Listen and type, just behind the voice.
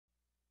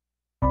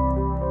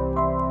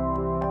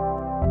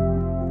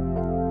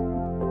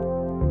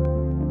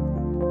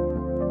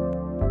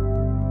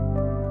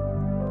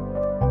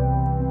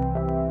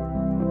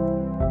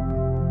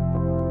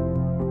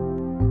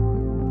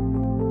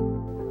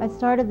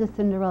started the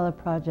Cinderella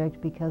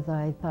project because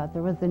I thought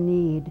there was a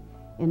need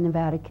in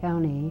Nevada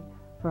County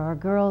for our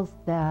girls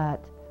that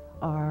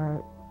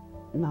are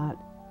not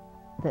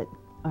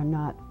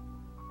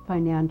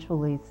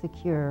financially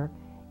secure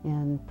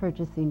in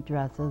purchasing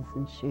dresses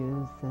and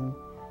shoes and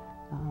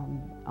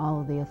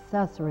all of the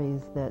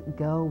accessories that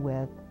go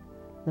with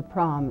the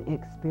prom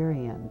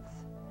experience.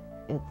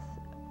 It's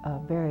a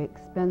very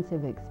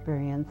expensive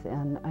experience,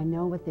 and I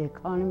know with the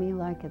economy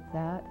like it's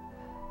at,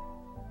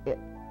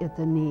 it's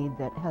a need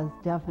that has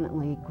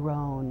definitely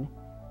grown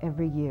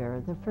every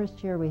year. The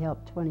first year we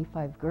helped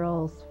 25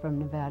 girls from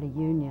Nevada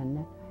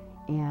Union,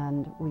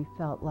 and we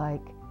felt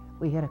like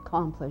we had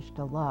accomplished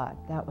a lot.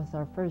 That was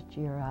our first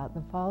year out.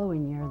 The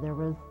following year there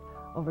was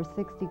over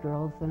 60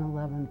 girls and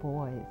 11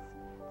 boys.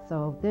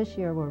 So this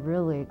year we're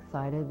really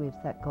excited. We've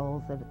set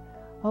goals that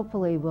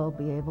hopefully we'll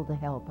be able to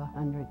help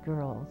 100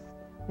 girls.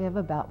 We have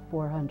about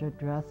 400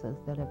 dresses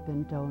that have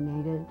been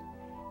donated,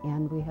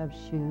 and we have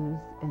shoes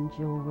and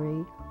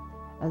jewelry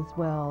as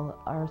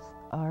well.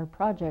 Our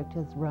project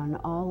is run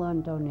all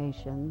on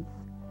donations.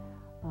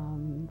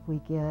 We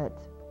get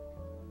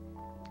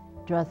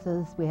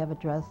dresses. We have a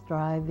dress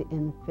drive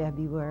in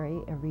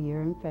February, every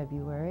year in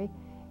February,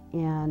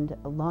 and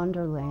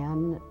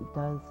Launderland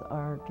does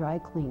our dry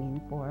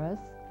cleaning for us,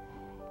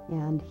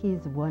 and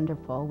he's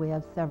wonderful. We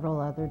have several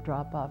other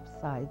drop-off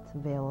sites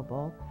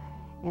available,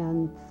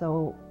 and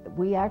so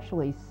we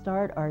actually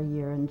start our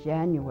year in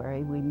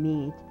January. We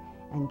meet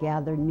and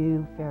gather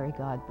new fairy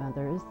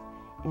godmothers,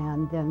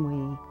 and then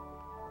we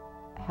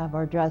have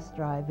our dress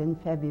drive in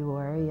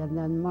February, and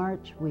then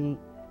March we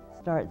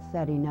start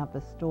setting up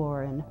a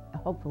store and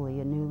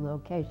hopefully a new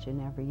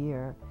location every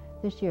year.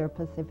 This year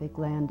Pacific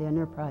Land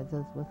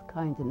Enterprises was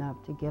kind enough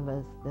to give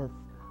us this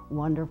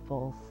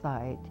wonderful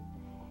site,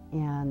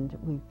 and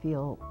we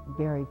feel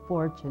very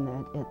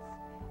fortunate.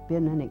 It's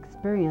been an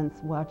experience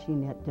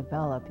watching it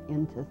develop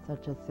into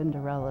such a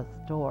Cinderella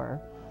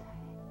store,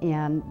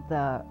 and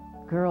the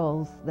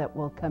girls that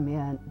will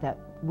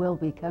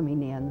be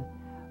coming in,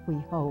 we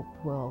hope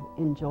will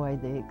enjoy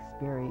the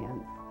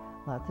experience.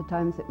 Lots of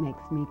times it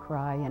makes me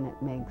cry and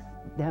it makes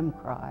them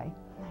cry,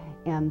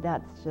 and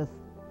that's just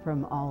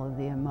from all of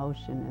the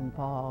emotion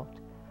involved.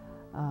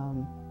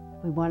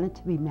 We want it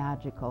to be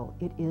magical.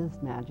 It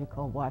is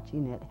magical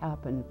watching it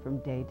happen from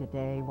day to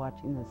day,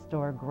 watching the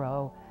store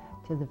grow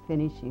to the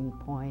finishing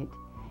point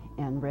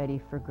and ready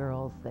for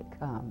girls that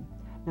come.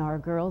 Now our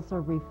girls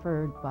are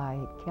referred by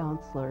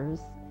counselors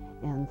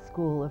and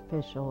school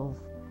officials.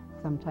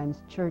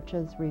 Sometimes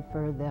churches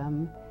refer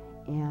them,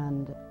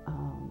 and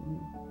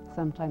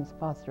sometimes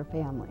foster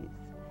families.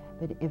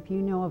 But if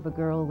you know of a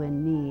girl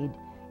in need,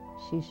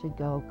 she should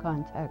go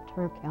contact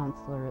her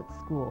counselor at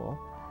school,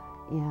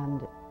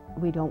 and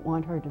we don't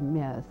want her to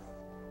miss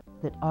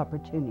the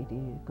opportunity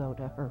to go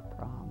to her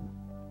prom.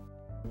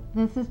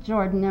 This is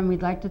Jordan, and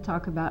we'd like to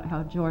talk about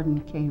how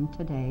Jordan came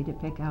today to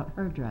pick out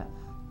her dress.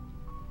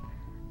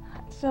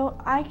 So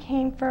I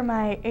came for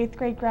my 8th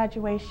grade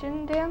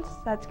graduation dance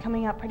that's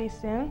coming up pretty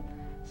soon.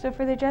 So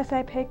for the dress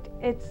I picked,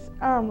 it's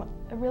a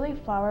really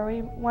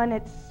flowery one.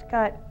 It's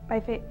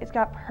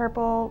got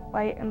purple,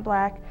 white, and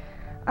black.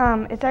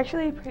 It's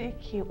actually a pretty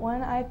cute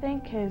one, I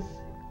think, because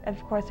of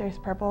course there's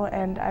purple,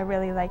 and I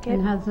really like it.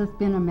 And has this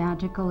been a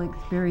magical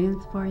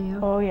experience for you?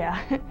 Oh yeah.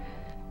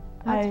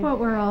 That's what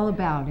we're all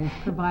about, is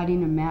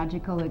providing a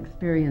magical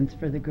experience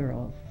for the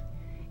girls.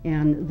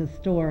 And the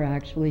store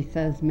actually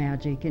says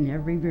magic in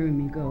every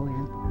room you go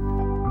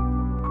in.